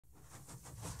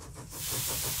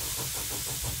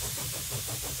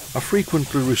I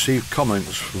frequently receive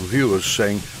comments from viewers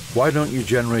saying, why don't you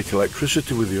generate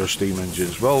electricity with your steam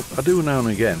engines? Well, I do now and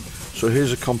again, so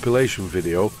here's a compilation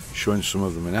video showing some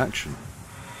of them in action.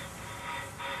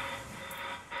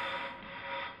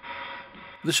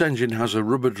 This engine has a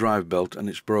rubber drive belt and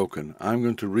it's broken. I'm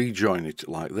going to rejoin it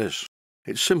like this.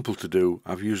 It's simple to do.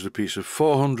 I've used a piece of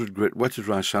 400 grit wet to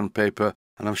dry sandpaper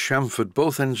and I've chamfered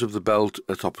both ends of the belt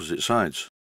at opposite sides.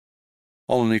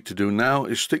 All I need to do now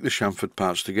is stick the chamfered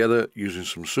parts together using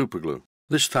some super glue.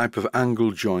 This type of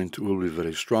angle joint will be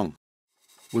very strong.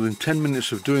 Within 10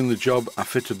 minutes of doing the job, I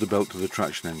fitted the belt to the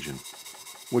traction engine,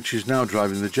 which is now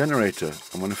driving the generator,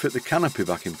 and when I fit the canopy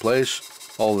back in place,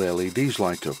 all the LEDs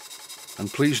light up. And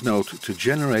please note, to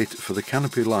generate for the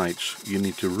canopy lights, you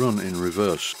need to run in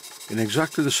reverse, in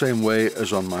exactly the same way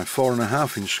as on my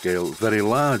 4.5 inch scale, very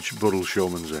large Burrell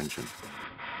Showman's engine.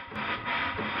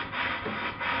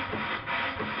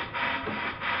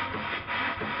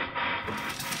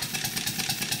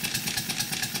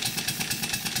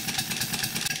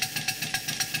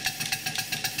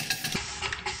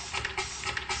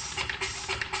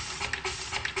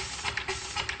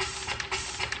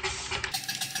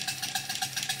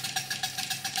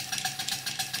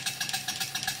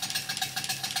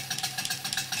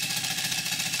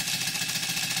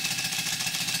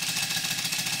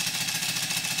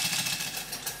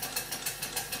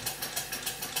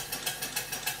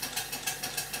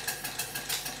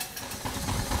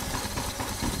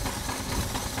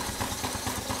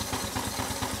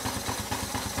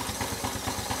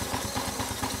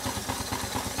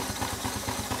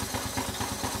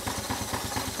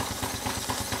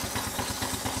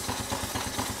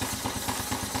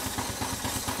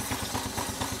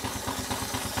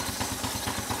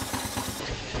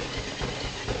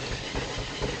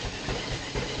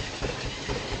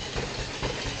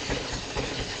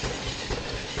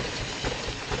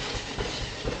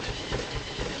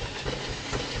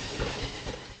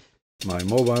 My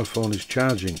mobile phone is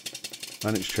charging,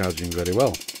 and it's charging very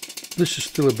well. This is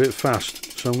still a bit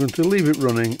fast, so I'm going to leave it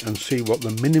running and see what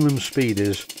the minimum speed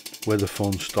is where the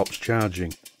phone stops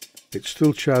charging. It's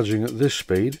still charging at this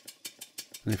speed,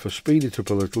 and if I speed it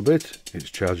up a little bit, it's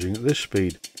charging at this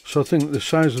speed. So I think the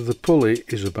size of the pulley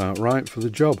is about right for the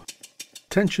job.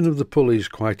 Tension of the pulley is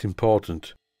quite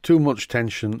important. Too much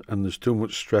tension and there's too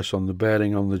much stress on the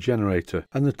bearing on the generator,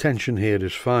 and the tension here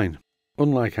is fine,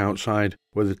 unlike outside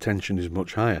where the tension is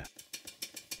much higher.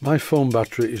 My phone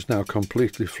battery is now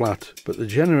completely flat, but the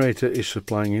generator is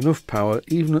supplying enough power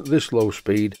even at this low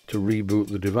speed to reboot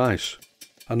the device.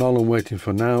 And all I'm waiting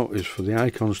for now is for the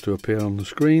icons to appear on the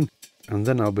screen, and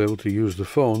then I'll be able to use the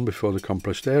phone before the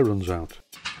compressed air runs out.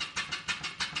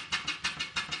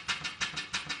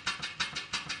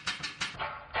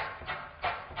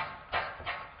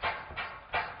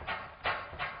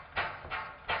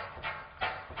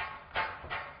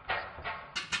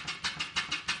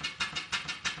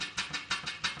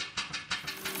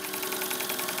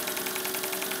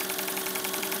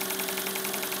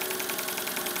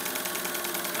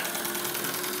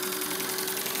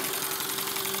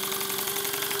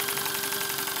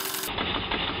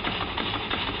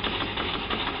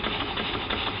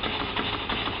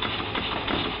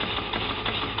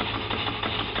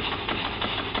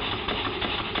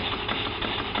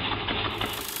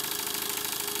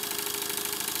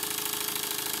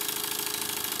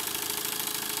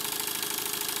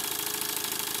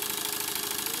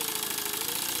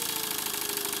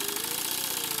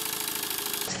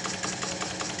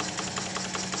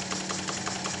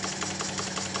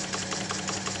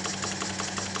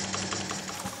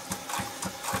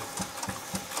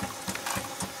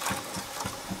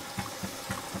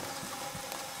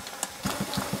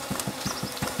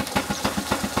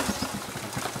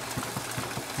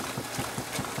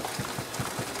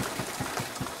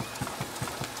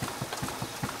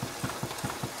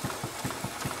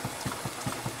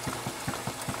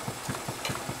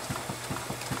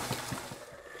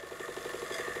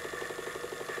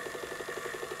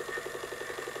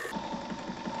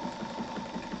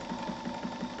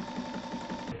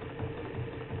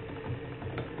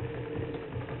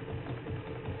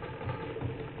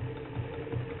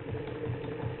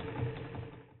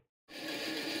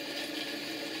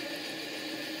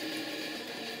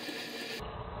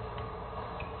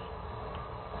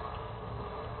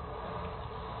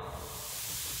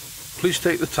 Please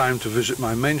take the time to visit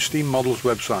my main Steam Models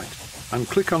website and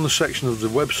click on the section of the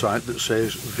website that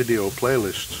says Video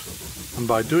Playlists. And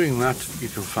by doing that, you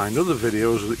can find other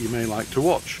videos that you may like to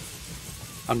watch.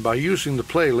 And by using the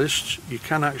playlists, you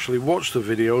can actually watch the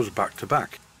videos back to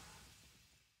back.